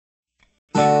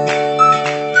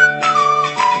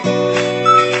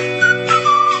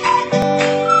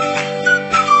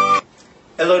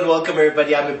Welcome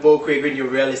everybody, I'm Bo Craven, your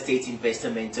real estate investor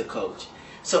mentor coach.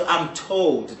 So I'm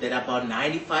told that about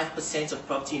 95% of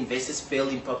property investors fail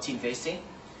in property investing.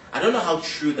 I don't know how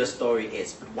true the story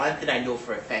is, but one thing I know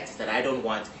for a fact is that I don't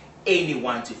want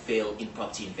anyone to fail in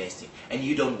property investing, and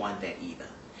you don't want that either.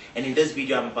 And in this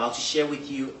video I'm about to share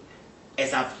with you,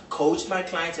 as I've coached my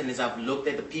clients and as I've looked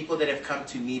at the people that have come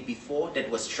to me before that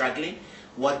were struggling,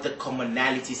 what the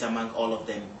commonalities among all of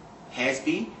them has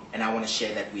been, and I want to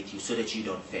share that with you so that you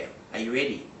don't fail. Are you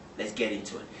ready? Let's get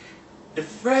into it. The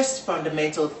first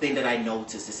fundamental thing that I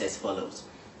noticed is as follows.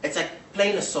 It's like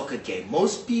playing a soccer game.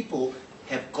 Most people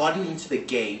have gotten into the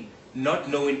game not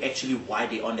knowing actually why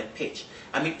they're on the pitch.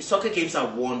 I mean, soccer games are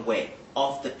one way,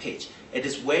 off the pitch. It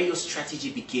is where your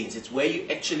strategy begins. It's where you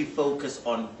actually focus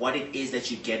on what it is that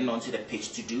you're getting onto the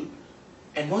pitch to do.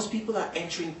 And most people are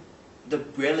entering the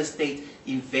real estate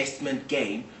investment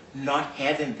game not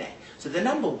having that. So the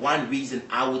number one reason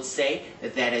I would say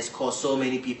that has caused so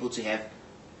many people to have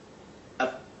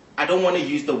I don't want to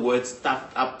use the word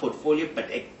stuffed up portfolio, but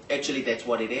actually that's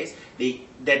what it is.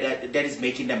 That is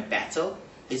making them battle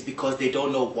is because they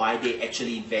don't know why they're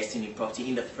actually investing in property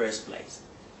in the first place.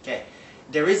 Okay,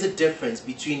 there is a difference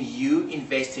between you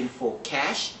investing for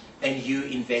cash and you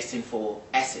investing for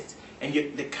assets. And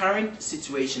the current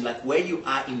situation, like where you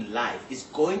are in life, is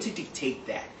going to dictate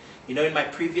that. You know, in my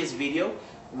previous video,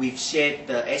 we've shared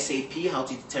the SAP, how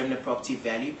to determine a property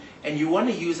value, and you want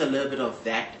to use a little bit of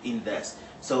that in this.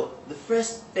 So the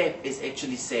first step is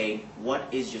actually saying, what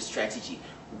is your strategy?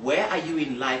 Where are you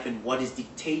in life and what is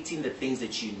dictating the things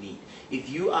that you need? If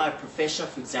you are a professional,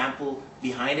 for example,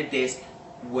 behind a desk,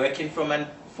 working for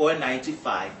a 9 to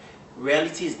 5,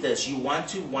 reality is this: you want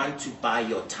to buy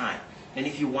your time. And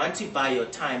if you want to buy your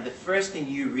time, the first thing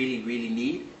you really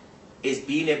need is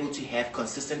being able to have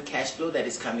consistent cash flow that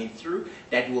is coming through,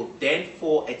 that will then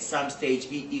at some stage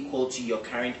be equal to your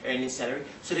current earning salary,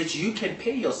 so that you can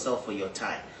pay yourself for your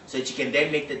time, so that you can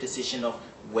then make the decision of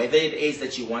whether it is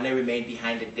that you want to remain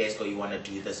behind the desk or you want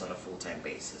to do this on a full-time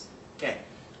basis. Okay.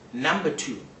 Number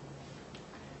two,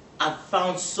 I've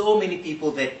found so many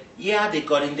people that, yeah, they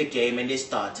got in the game and they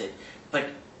started, but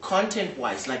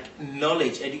content-wise, like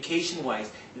knowledge,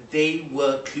 education-wise, they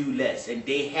were clueless, and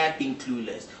they have been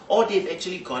clueless. Or they've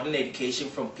actually gotten education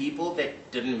from people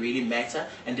that didn't really matter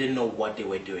and didn't know what they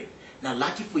were doing. Now,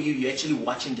 lucky for you, you're actually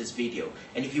watching this video.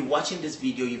 And if you're watching this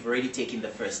video, you've already taken the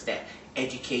first step: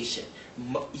 education.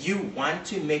 You want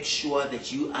to make sure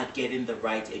that you are getting the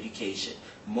right education.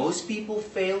 Most people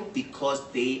fail because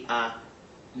they are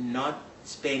not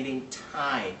spending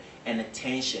time and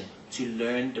attention to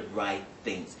learn the right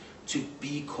things, to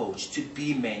be coached, to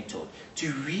be mentored,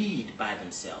 to read by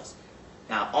themselves.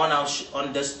 Now,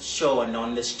 on this show and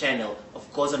on this channel, of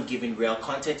course, I'm giving real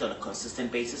content on a consistent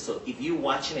basis. So if you're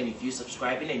watching and if you're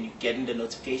subscribing and you're getting the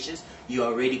notifications, you're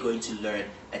already going to learn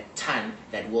a ton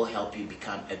that will help you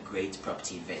become a great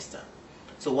property investor.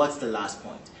 So what's the last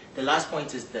point? The last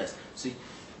point is this. So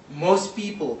most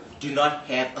people do not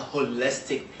have a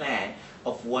holistic plan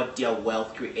of what their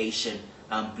wealth creation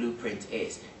blueprint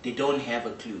is. They don't have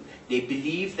a clue. They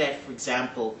believe that, for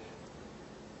example,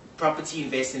 property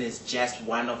investing is just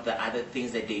one of the other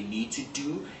things that they need to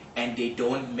do, and they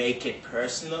don't make it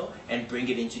personal and bring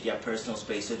it into their personal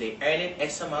space. So they're earning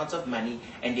X amount of money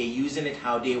and they're using it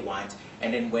how they want,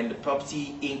 and then when the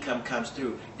property income comes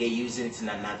through, they're using it in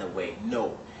another way.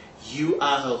 No, you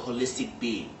are a holistic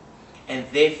being, and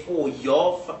therefore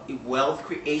your wealth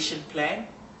creation plan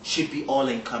should be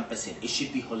all-encompassing. It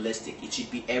should be holistic. It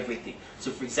should be everything. So,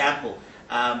 for example,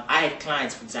 I had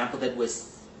clients, for example, that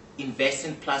was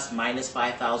investing plus minus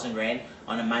 5,000 Rand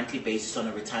on a monthly basis on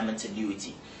a retirement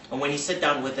annuity. And when you sit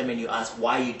down with them and you ask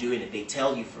why you're doing it, they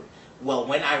tell you, well,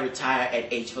 when I retire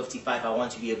at age 55, I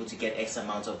want to be able to get X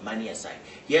amount of money aside.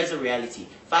 Here's the reality: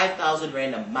 5,000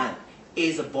 Rand a month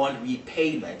is a bond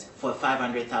repayment for a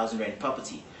 500,000 Rand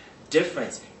property.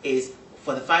 Difference is,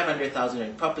 for the 500,000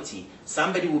 Rand property,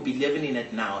 somebody will be living in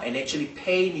it now and actually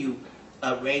paying you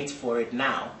a rent for it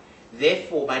now.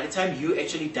 Therefore, by the time you're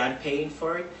actually done paying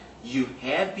for it, you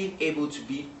have been able to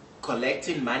be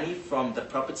collecting money from the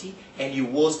property, and you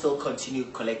will still continue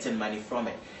collecting money from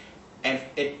it. And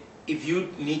if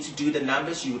you need to do the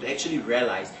numbers, you would actually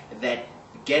realize that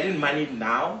getting money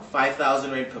now,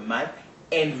 5,000 Rand per month,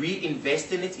 and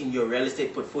reinvesting it in your real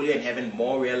estate portfolio and having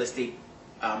more real estate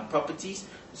properties,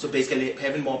 so basically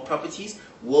having more properties,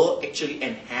 will actually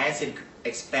enhance and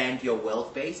expand your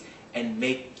wealth base and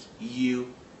make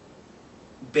you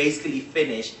basically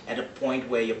finish at a point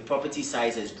where your property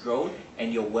size has grown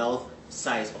and your wealth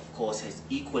size, of course, has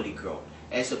equally grown,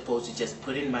 as opposed to just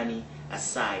putting money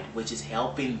aside, which is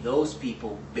helping those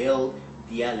people build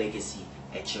their legacy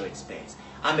at your expense.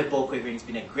 I'm Ebo Quaverin. It's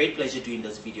been a great pleasure doing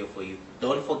this video for you.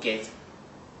 Don't forget,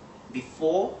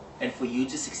 before and for you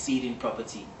to succeed in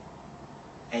property,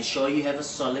 ensure you have a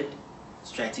solid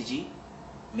strategy,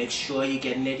 make sure you're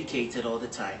getting educated all the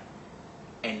time,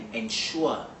 and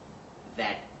ensure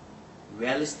that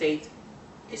real estate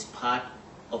is part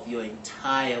of your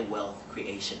entire wealth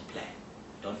creation plan.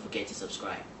 Don't forget to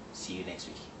subscribe. See you next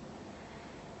week.